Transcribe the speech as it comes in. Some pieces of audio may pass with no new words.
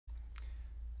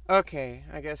Okay,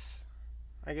 I guess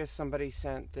somebody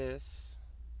sent this.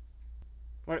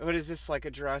 What is this, like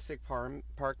a Jurassic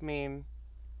Park meme?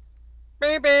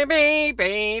 Beep, beep, beep,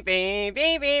 beep, beep,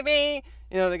 beep, beep, beep.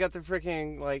 You know, they got the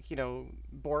freaking, like, you know,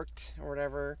 borked or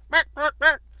whatever.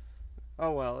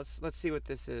 Oh well, let's see what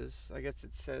this is. I guess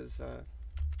it says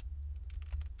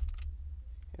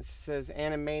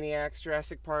Animaniacs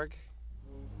Jurassic Park.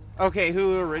 Okay,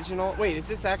 Hulu original. Wait, is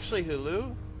this actually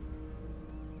Hulu?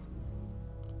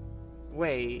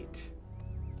 Wait.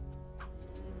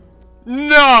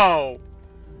 No!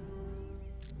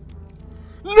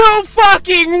 No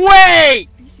fucking way!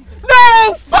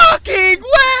 No fucking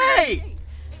way!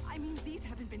 I mean, these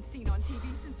haven't been seen on TV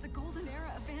since the golden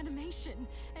era of animation.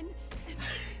 And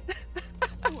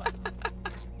what?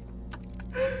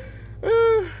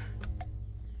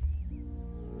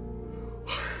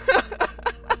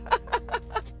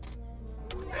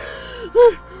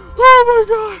 Oh my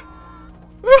god!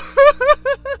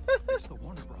 It's the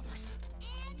Warner Brothers.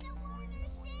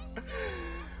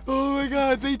 Oh my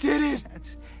god, they did it!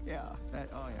 That's, yeah, that,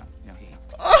 oh yeah, yeah.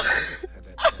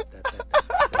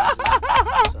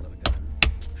 Son of a gun.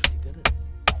 She did it.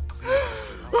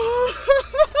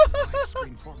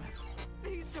 Screen format.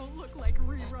 These don't look like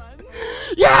reruns.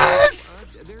 Yes!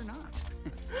 They're not.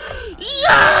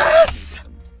 Yes!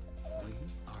 We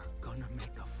are gonna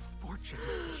make a fortune.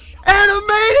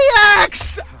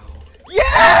 Animaniacs! How?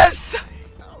 Yes!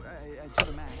 To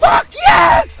the max. Fuck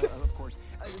yes! Of course.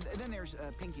 Then there's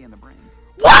Pinky and the Brain.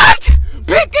 What? Pinky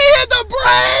in the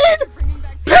brain!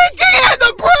 Pinky in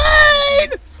the brain!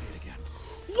 Say it again.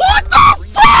 What the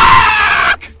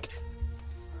fuck?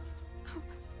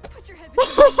 Put your head Where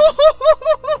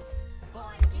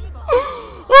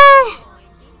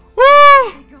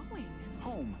are they going?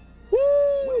 Home.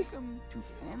 Welcome to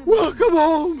Animaniacs. Welcome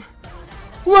home!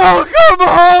 Welcome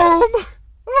home!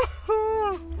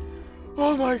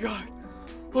 Oh my god!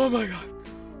 Oh my god!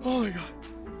 Oh my god!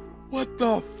 What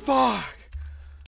the fuck?